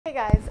Hey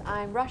guys,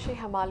 I'm Rashi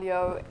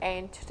Hamalio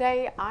and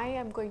today I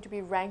am going to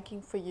be ranking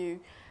for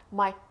you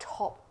my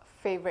top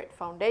favorite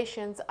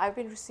foundations. I've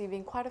been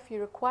receiving quite a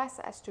few requests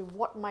as to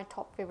what my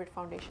top favorite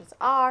foundations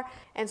are,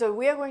 and so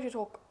we are going to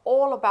talk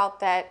all about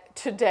that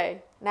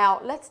today.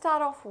 Now let's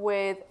start off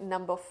with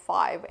number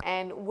 5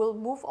 and we'll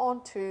move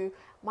on to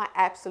my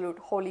absolute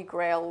holy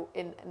grail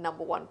in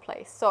number 1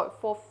 place. So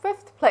for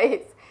 5th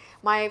place,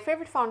 my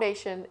favorite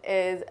foundation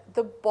is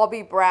the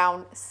Bobbi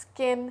Brown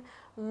Skin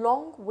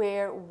Long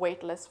Wear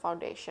Weightless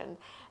Foundation.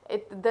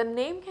 The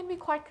name can be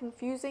quite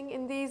confusing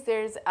in these.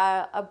 There's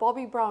a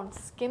Bobbi Brown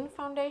Skin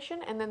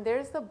Foundation and then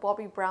there's the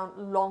Bobbi Brown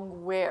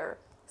Long Wear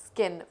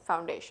Skin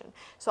Foundation.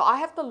 So I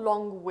have the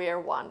Long Wear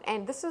one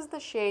and this is the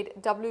shade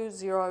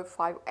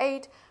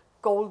W058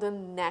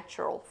 Golden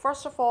Natural.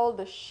 First of all,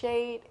 the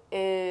shade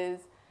is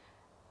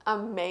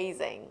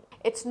amazing.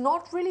 It's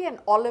not really an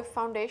olive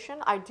foundation.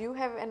 I do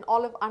have an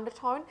olive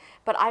undertone,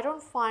 but I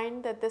don't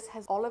find that this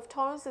has olive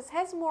tones. This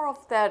has more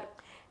of that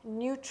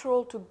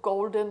neutral to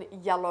golden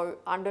yellow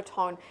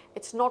undertone.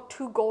 It's not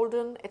too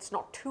golden, it's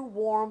not too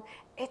warm,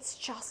 it's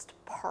just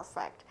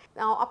perfect.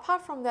 Now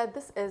apart from that,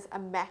 this is a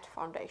matte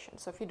foundation,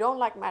 so if you don't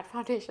like matte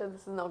foundation,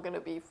 this is not going to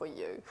be for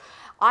you.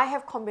 I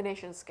have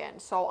combination skin,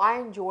 so I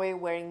enjoy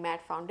wearing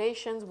matte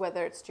foundations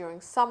whether it's during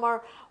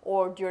summer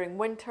or during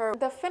winter.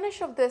 The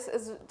finish of this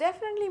is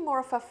definitely more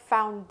of a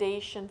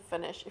foundation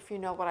finish, if you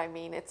know what I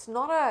mean. It's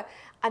not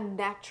a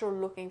natural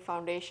looking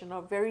foundation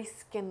or very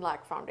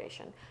skin-like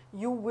foundation.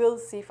 You will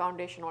see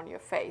foundation on your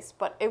face,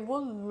 but it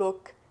will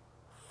look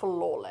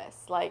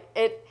flawless. Like,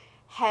 it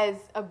has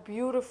a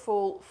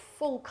beautiful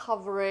full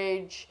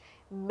coverage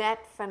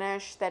matte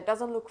finish that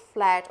doesn't look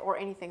flat or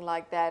anything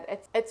like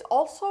that. It's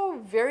also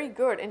very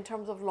good in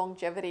terms of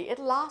longevity. It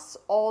lasts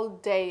all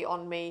day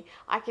on me.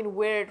 I can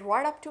wear it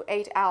right up to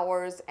 8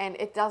 hours and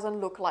it doesn't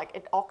look like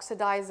it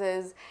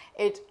oxidizes.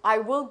 I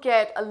will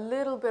get a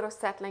little bit of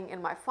settling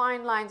in my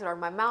fine lines or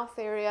my mouth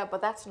area,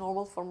 but that's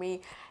normal for me.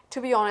 To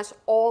be honest,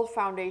 all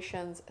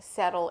foundations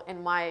settle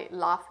in my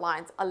laugh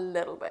lines a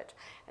little bit.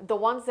 The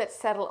ones that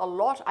settle a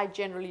lot, I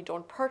generally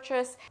don't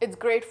purchase. It's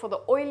great for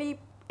the oily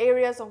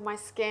areas of my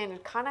skin.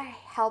 It kind of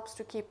helps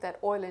to keep that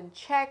oil in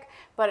check,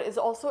 but it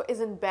also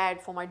isn't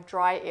bad for my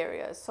dry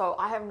areas. So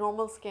I have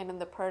normal skin in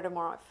the perimeter of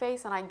my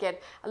face and I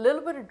get a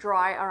little bit of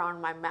dry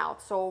around my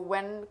mouth. So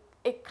when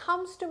it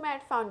comes to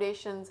matte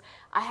foundations,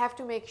 I have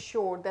to make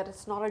sure that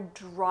it's not a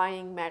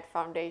drying matte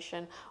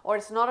foundation, or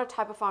it's not a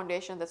type of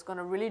foundation that's going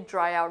to really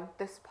dry out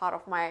this part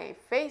of my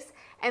face,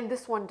 and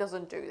this one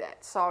doesn't do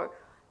that. So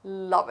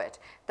love it.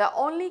 The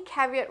only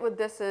caveat with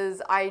this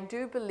is I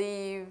do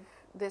believe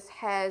this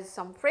has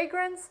some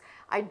fragrance.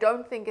 I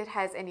don't think it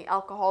has any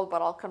alcohol,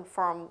 but I'll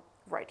confirm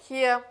right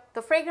here.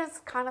 The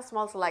fragrance kind of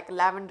smells like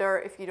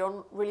lavender. If you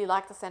don't really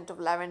like the scent of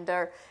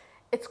lavender,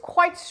 it's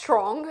quite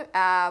strong,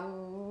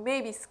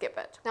 maybe skip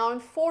it. Now in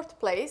 4th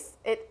place,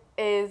 it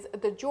is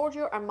the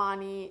Giorgio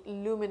Armani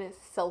Luminous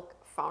Silk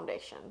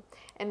Foundation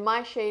and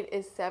my shade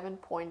is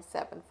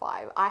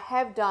 7.75. I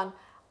have done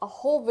a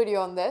whole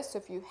video on this, so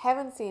if you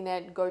haven't seen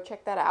it, go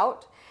check that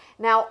out.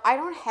 Now, I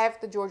don't have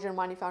the Giorgio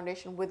Armani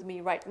foundation with me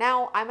right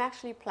now. I'm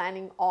actually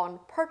planning on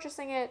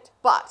purchasing it,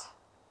 but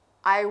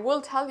I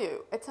will tell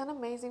you, it's an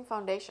amazing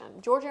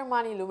foundation. Giorgio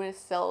Armani Luminous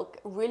Silk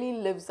really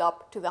lives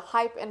up to the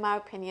hype in my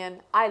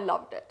opinion. I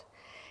loved it.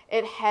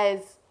 It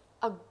has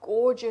a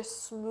gorgeous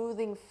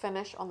smoothing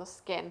finish on the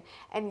skin,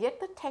 and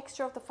yet the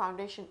texture of the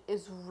foundation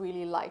is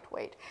really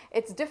lightweight.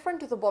 It's different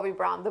to the Bobbi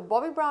Brown. The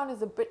Bobbi Brown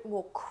is a bit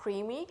more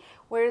creamy,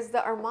 whereas the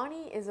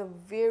Armani is a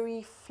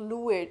very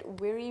fluid,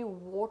 very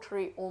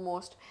watery,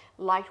 almost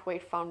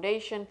lightweight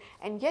foundation,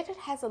 and yet it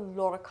has a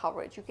lot of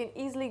coverage. You can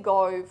easily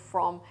go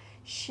from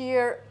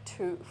sheer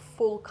to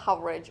full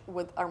coverage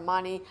with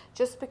Armani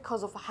just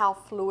because of how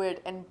fluid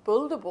and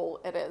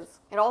buildable it is.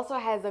 It also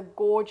has a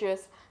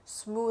gorgeous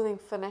smoothing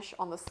finish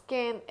on the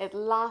skin. It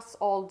lasts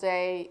all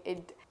day.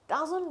 It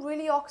doesn't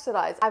really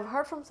oxidize. I've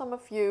heard from some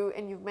of you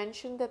and you've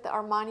mentioned that the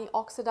Armani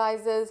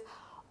oxidizes.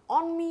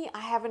 On me, I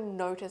haven't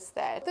noticed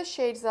that. The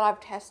shades that I've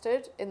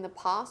tested in the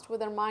past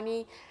with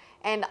Armani,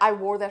 and I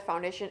wore that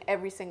foundation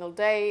every single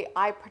day,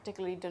 I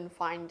particularly didn't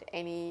find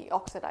any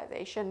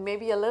oxidization.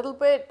 Maybe a little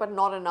bit, but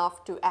not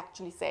enough to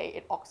actually say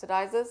it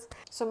oxidizes.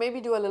 So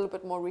maybe do a little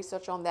bit more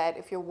research on that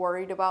if you're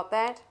worried about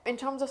that. In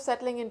terms of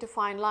settling into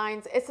fine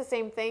lines, it's the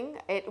same thing.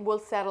 It will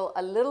settle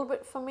a little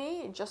bit for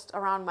me, just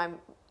around my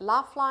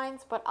laugh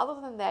lines, but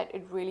other than that,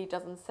 it really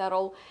doesn't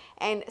settle.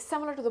 And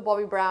similar to the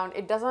Bobbi Brown,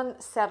 it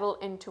doesn't settle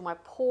into my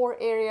pore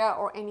area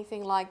or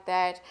anything like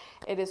that.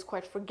 It is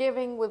quite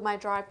forgiving with my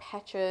dry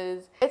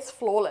patches. It's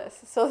flawless.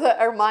 So the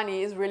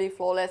Armani is really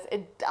flawless.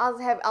 It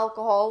does have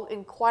alcohol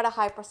in quite a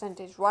high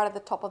percentage right at the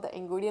top of the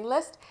ingredient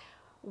list,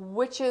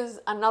 which is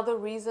another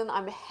reason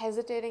I'm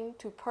hesitating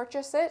to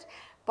purchase it,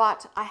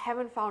 but I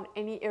haven't found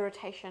any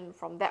irritation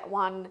from that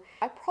one.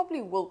 I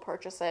probably will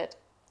purchase it.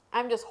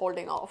 I'm just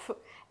holding off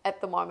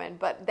at the moment,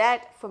 but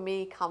that for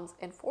me comes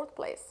in 4th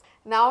place.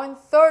 Now in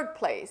 3rd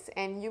place,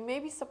 and you may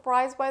be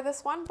surprised by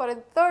this one, but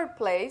in 3rd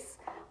place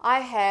I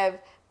have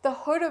the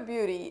Huda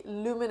Beauty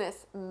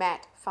Luminous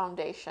Matte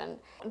Foundation.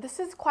 This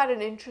is quite an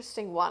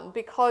interesting one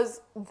because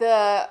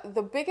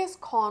the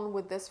biggest con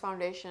with this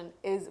foundation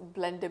is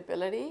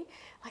blendability.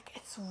 Like,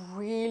 it's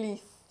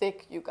really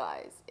thick, you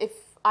guys. If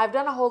I've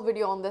done a whole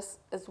video on this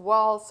as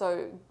well,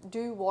 so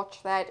do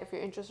watch that if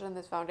you're interested in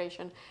this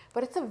foundation.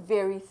 But it's a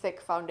very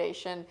thick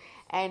foundation,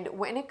 and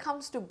when it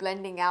comes to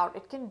blending out,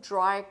 it can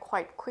dry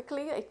quite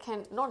quickly. It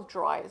can, not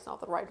dry, it's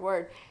not the right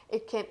word,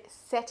 it can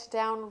set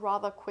down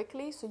rather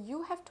quickly, so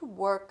you have to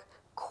work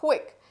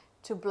quick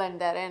to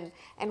blend that in.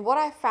 And what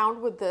I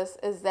found with this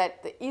is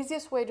that the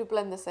easiest way to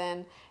blend this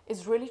in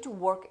is really to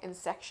work in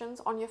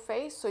sections on your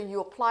face. So you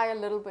apply a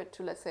little bit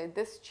to, let's say,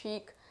 this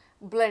cheek,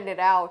 blend it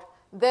out,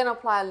 then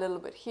apply a little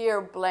bit here,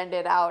 blend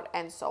it out,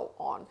 and so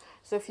on.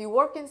 So if you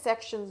work in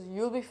sections,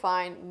 you'll be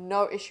fine,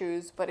 no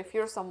issues. But if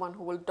you're someone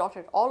who will dot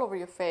it all over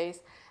your face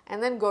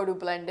and then go to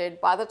blend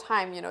it, by the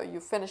time, you know, you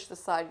finish the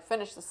side,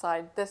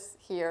 this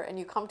here, and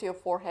you come to your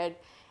forehead,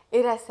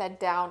 it has set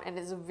down and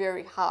it's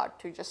very hard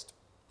to just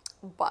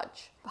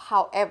budge.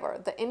 However,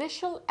 the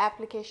initial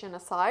application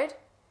aside,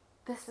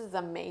 this is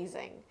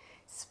amazing,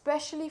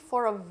 especially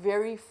for a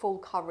very full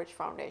coverage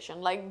foundation.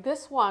 Like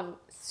this one,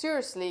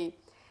 seriously,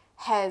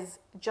 has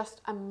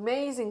just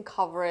amazing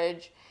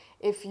coverage.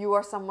 If you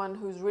are someone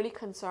who's really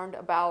concerned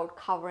about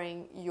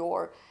covering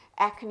your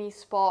acne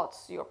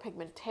spots, your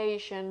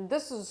pigmentation,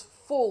 this is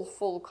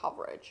full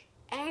coverage.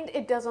 And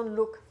it doesn't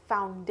look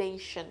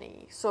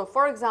foundation-y. So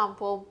for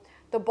example,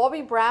 the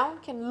Bobbi Brown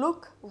can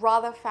look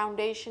rather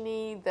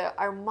foundation-y. The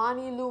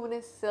Armani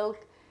Luminous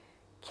Silk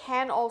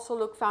can also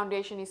look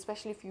foundation-y,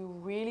 especially if you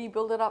really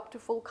build it up to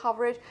full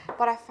coverage.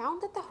 But I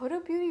found that the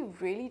Huda Beauty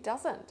really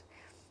doesn't.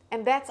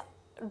 And that's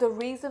the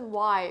reason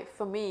why,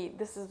 for me,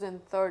 this is in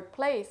third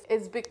place,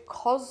 is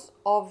because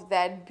of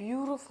that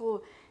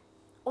beautiful,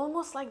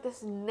 almost like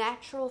this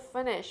natural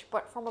finish,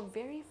 but from a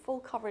very full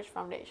coverage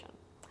foundation.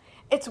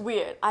 It's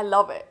weird. I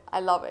love it. I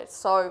love it.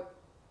 So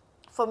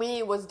for me,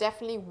 it was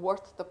definitely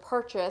worth the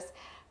purchase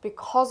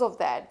because of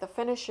that. The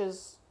finish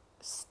is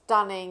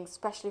stunning,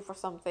 especially for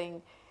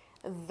something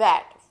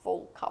that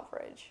full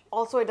coverage.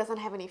 Also, it doesn't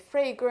have any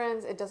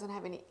fragrance. It doesn't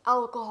have any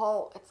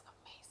alcohol. It's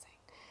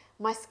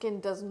my skin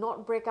does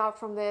not break out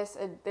from this.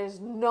 There's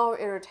no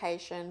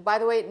irritation. By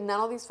the way, none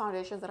of these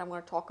foundations that I'm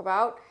going to talk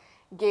about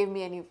gave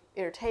me any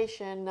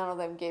irritation. None of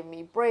them gave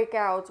me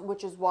breakouts,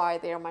 which is why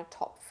they are my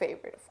top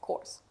favorite, of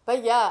course.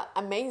 But yeah,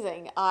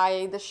 amazing.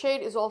 The shade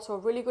is also a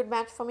really good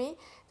match for me.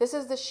 This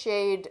is the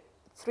shade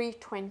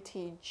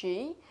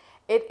 320G.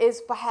 It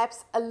is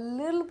perhaps a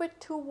little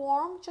bit too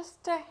warm,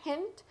 just a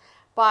hint,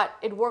 but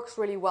it works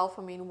really well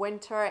for me in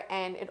winter,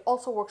 and it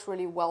also works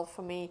really well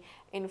for me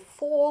in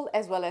fall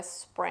as well as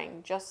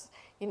spring, just,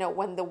 you know,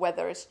 when the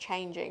weather is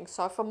changing.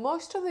 So for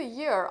most of the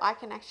year, I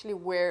can actually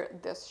wear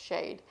this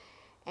shade,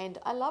 and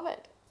I love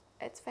it.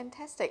 It's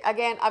fantastic.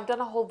 Again, I've done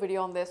a whole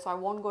video on this, so I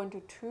won't go into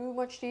too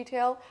much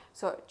detail,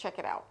 so check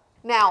it out.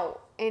 Now,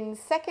 in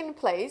second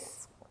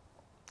place,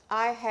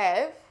 I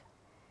have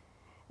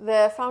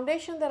the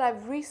foundation that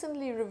I've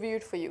recently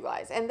reviewed for you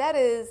guys, and that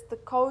is the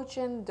Coach&.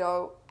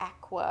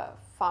 Aqua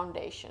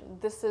foundation.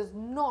 This is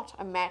not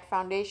a matte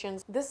foundation.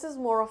 This is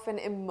more of an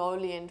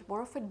emollient,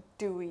 more of a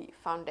dewy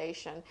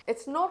foundation.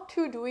 It's not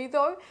too dewy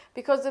though,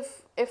 because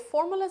if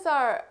formulas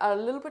are a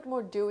little bit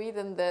more dewy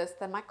than this,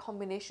 then my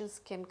combination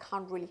skin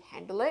can't really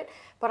handle it.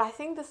 But I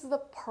think this is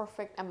the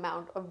perfect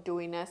amount of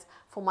dewiness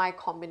for my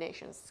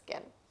combination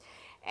skin.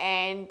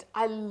 And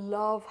I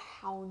love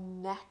how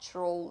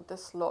natural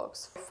this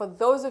looks. For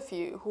those of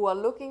you who are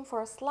looking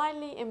for a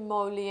slightly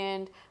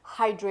emollient,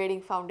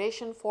 hydrating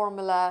foundation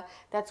formula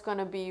that's going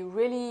to be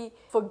really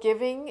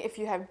forgiving if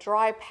you have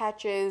dry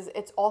patches,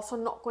 it's also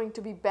not going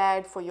to be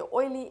bad for your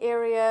oily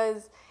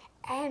areas,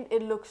 and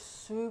it looks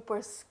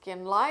super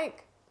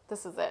skin-like,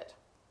 this is it.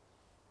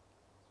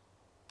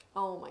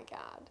 Oh my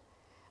God.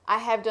 I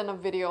have done a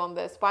video on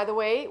this. By the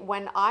way,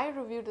 when I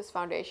reviewed this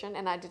foundation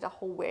and I did a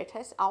whole wear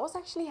test, I was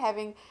actually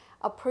having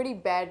a pretty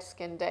bad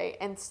skin day,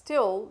 and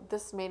still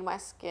this made my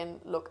skin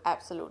look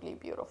absolutely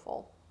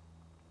beautiful.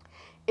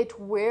 It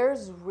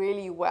wears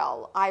really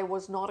well. I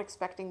was not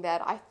expecting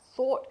that. I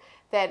thought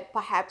that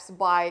perhaps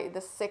by the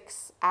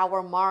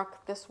 6-hour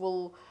mark this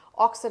will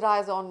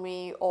oxidize on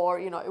me, or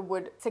you know, it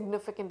would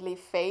significantly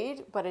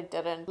fade, but it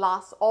didn't.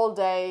 Lasts all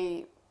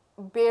day.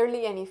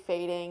 Barely any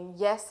fading.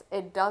 Yes,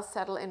 it does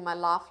settle in my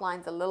laugh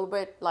lines a little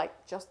bit,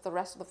 like just the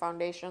rest of the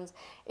foundations.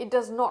 It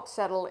does not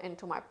settle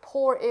into my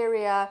pore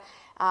area.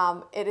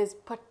 It is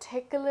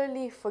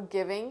particularly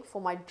forgiving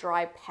for my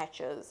dry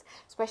patches,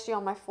 especially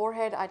on my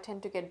forehead. I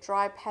tend to get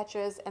dry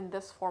patches, and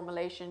this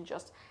formulation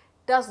just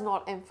does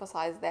not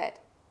emphasize that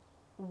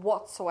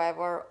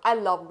whatsoever. I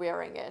love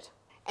wearing it.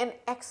 An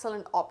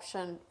excellent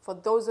option for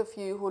those of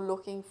you who are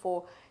looking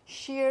for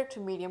sheer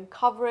to medium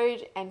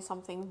coverage and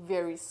something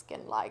very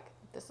skin-like.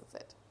 This is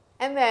it.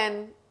 And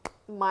then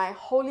my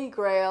holy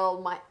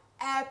grail, my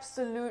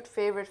absolute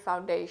favorite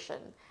foundation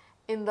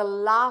in the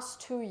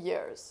last 2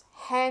 years,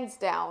 hands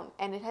down,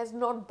 and it has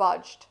not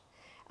budged.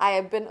 I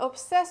have been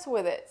obsessed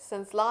with it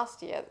since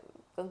last year,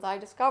 since I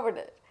discovered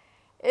it,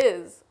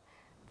 is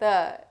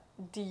the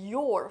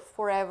Dior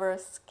Forever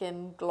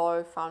Skin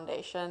Glow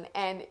Foundation.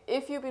 And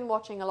if you've been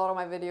watching a lot of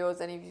my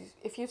videos, and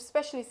if you've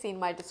especially seen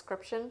my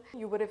description,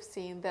 you would have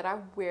seen that I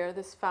wear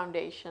this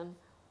foundation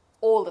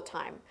all the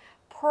time.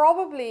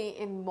 Probably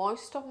in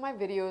most of my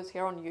videos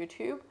here on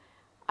YouTube,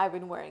 I've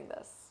been wearing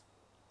this.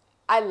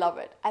 I love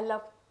it. I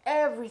love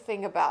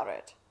everything about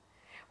it.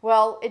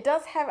 Well, it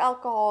does have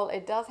alcohol,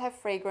 it does have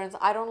fragrance.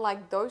 I don't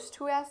like those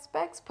two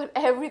aspects, but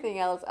everything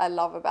else I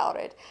love about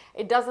it.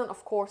 It doesn't,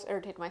 of course,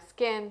 irritate my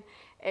skin.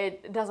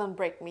 It doesn't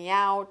break me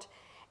out.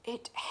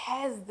 It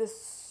has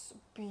this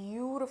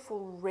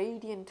beautiful,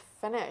 radiant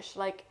finish.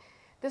 Like,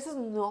 this is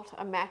not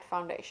a matte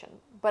foundation,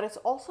 but it's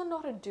also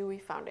not a dewy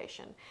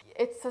foundation.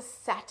 It's a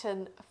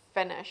satin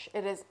finish.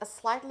 It is a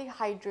slightly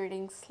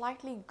hydrating,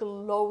 slightly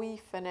glowy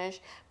finish,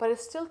 but it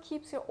still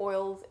keeps your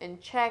oils in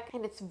check,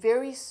 and it's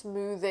very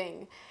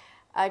smoothing.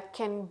 It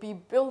can be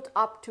built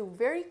up to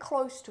very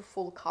close to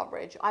full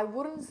coverage. I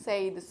wouldn't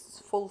say this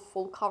is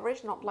full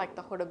coverage, not like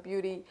the Huda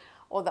Beauty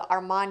or the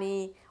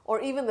Armani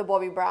or even the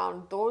Bobbi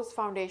Brown. Those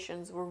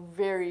foundations were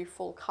very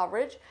full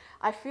coverage.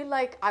 I feel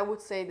like I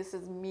would say this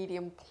is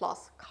medium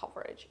plus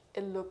coverage.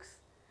 It looks,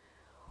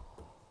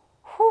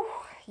 whew,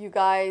 you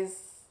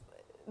guys,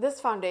 this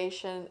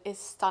foundation is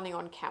stunning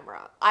on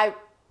camera. I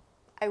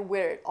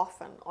wear it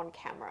often on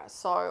camera,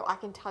 so I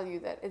can tell you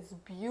that it's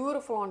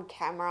beautiful on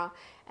camera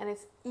and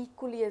it's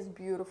equally as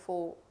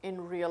beautiful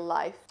in real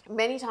life.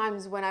 Many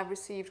times when I've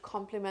received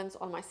compliments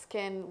on my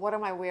skin, what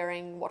am I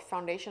wearing, what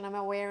foundation am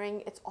I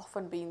wearing, it's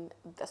often been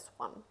this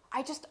one.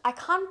 I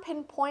can't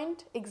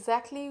pinpoint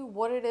exactly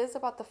what it is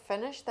about the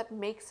finish that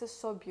makes this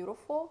so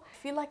beautiful.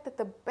 I feel like that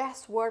the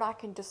best word I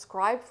can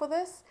describe for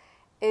this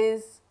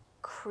is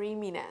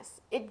creaminess.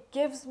 It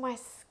gives my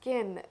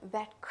skin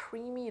that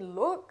creamy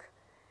look.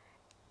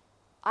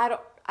 I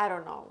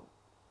don't know.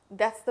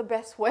 That's the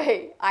best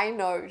way I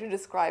know to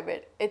describe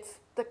it. It's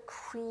the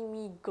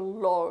creamy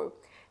glow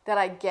that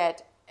I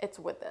get. It's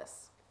with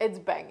this. It's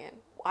banging.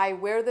 I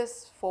wear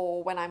this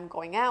for when I'm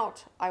going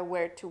out. I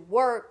wear it to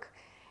work.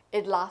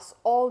 It lasts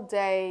all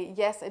day.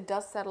 Yes, it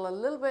does settle a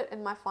little bit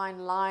in my fine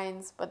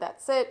lines, but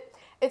that's it.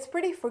 It's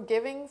pretty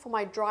forgiving for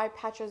my dry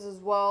patches as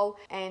well.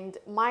 And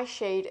my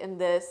shade in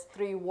this,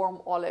 3 Warm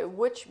Olive,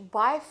 which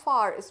by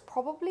far is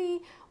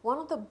probably one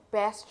of the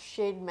best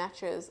shade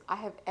matches I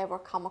have ever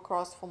come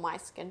across for my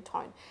skin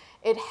tone.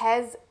 It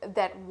has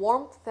that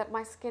warmth that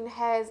my skin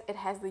has. It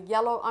has the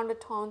yellow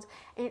undertones.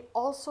 And it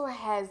also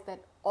has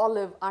that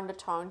olive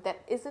undertone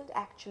that isn't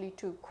actually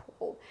too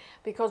cool,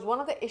 because one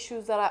of the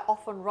issues that I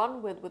often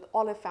run with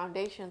olive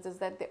foundations is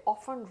that they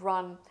often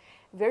run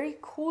very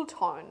cool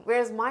tone,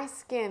 whereas my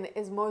skin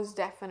is most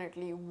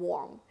definitely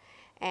warm,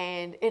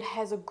 and it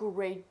has a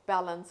great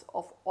balance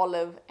of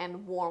olive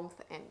and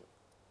warmth, and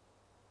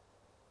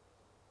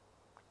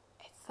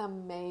it's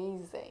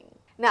amazing.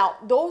 Now,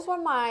 those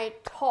were my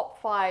top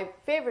 5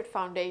 favorite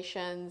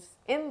foundations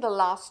in the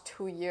last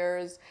 2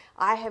 years.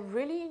 I have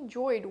really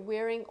enjoyed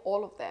wearing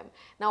all of them.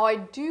 Now, I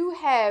do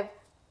have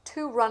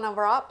 2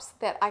 runner-ups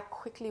that I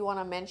quickly want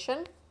to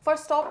mention.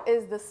 First off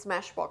is the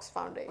Smashbox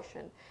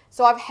foundation.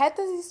 So I've had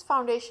this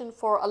foundation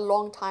for a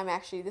long time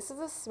actually. This is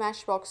a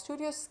Smashbox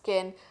Studio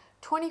Skin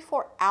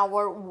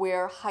 24-hour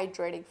wear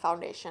hydrating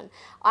foundation.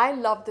 I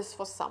love this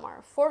for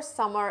summer. For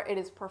summer, it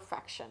is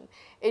perfection.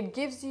 It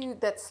gives you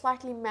that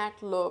slightly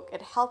matte look.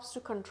 It helps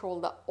to control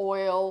the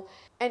oil.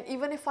 And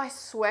even if I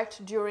sweat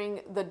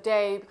during the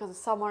day, because in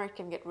summer it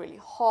can get really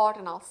hot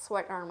and I'll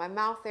sweat around my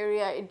mouth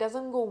area, it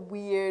doesn't go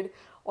weird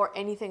or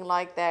anything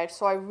like that.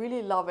 So I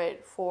really love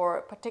it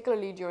for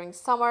particularly during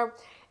summer.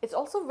 It's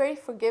also very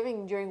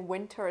forgiving during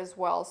winter as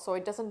well, so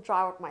it doesn't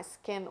dry out my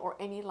skin or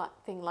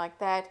anything like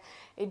that.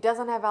 It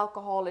doesn't have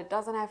alcohol, it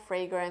doesn't have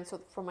fragrance,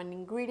 so from an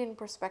ingredient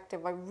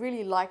perspective, I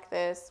really like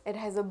this. It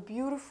has a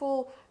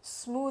beautiful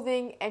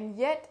smoothing and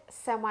yet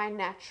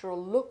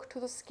semi-natural look to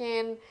the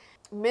skin.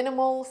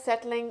 Minimal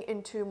settling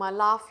into my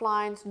laugh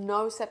lines,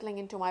 no settling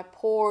into my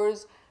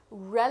pores.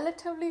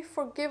 Relatively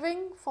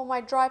forgiving for my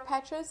dry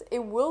patches.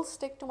 It will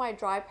stick to my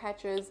dry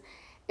patches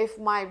if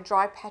my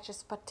dry patch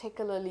is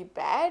particularly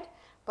bad,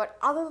 but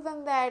other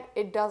than that,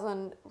 it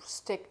doesn't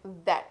stick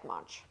that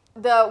much.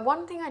 The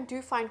one thing I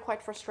do find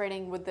quite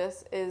frustrating with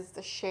this is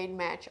the shade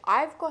match.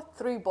 I've got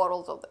 3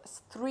 bottles of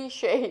this, 3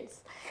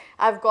 shades.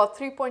 I've got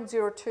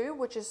 3.02,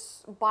 which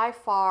is by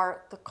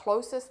far the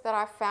closest that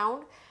I've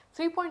found.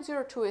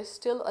 3.02 is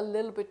still a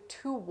little bit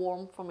too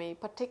warm for me,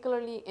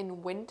 particularly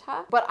in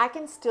winter, but I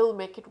can still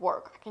make it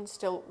work. I can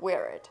still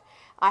wear it.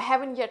 I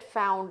haven't yet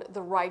found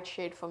the right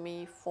shade for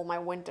me for my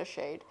winter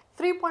shade.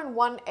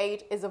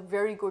 3.18 is a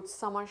very good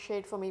summer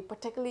shade for me,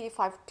 particularly if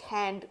I've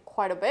tanned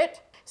quite a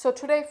bit. So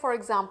today, for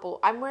example,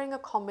 I'm wearing a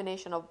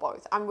combination of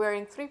both. I'm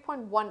wearing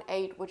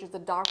 3.18, which is the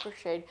darker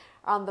shade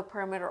around the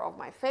perimeter of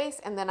my face,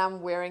 and then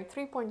I'm wearing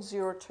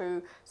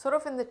 3.02 sort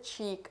of in the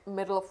cheek,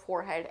 middle of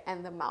forehead,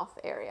 and the mouth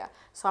area.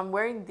 So I'm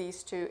wearing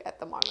these 2 at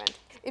the moment.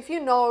 If you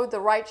know the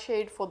right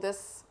shade for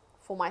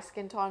for my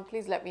skin tone,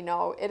 please let me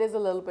know. It is a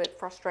little bit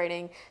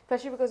frustrating,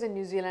 especially because in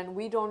New Zealand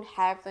we don't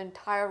have the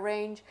entire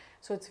range,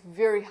 so it's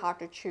very hard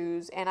to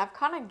choose, and I've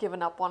kind of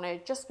given up on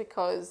it just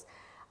because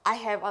I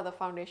have other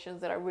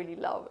foundations that I really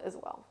love as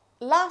well.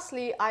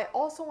 Lastly, I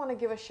also want to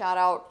give a shout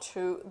out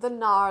to the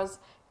NARS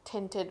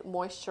Tinted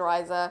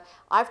Moisturiser.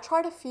 I've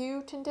tried a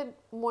few tinted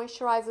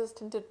moisturizers,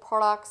 tinted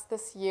products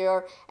this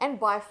year, and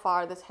by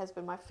far this has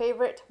been my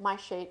favorite. My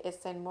shade is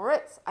St.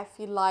 Moritz. I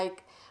feel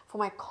like for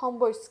my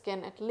combo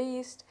skin at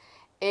least,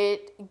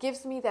 it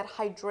gives me that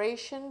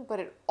hydration, but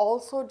it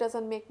also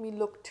doesn't make me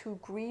look too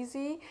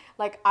greasy.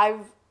 Like I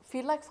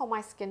feel like for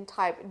my skin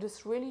type,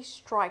 this really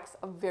strikes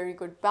a very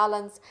good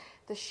balance.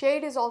 The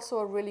shade is also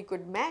a really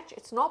good match.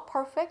 It's not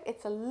perfect,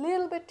 it's a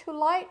little bit too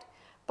light,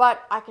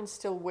 but I can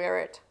still wear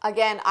it.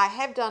 Again, I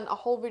have done a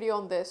whole video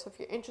on this, so if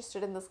you're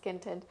interested in the skin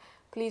tint,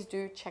 please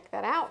do check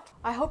that out.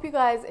 I hope you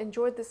guys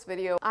enjoyed this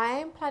video. I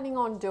am planning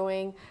on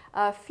doing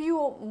a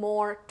few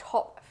more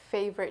top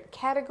favorite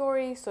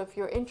categories, so if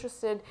you're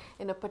interested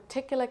in a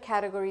particular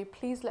category,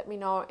 please let me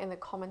know in the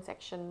comment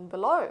section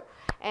below.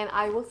 And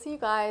I will see you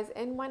guys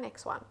in my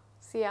next one.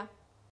 See ya.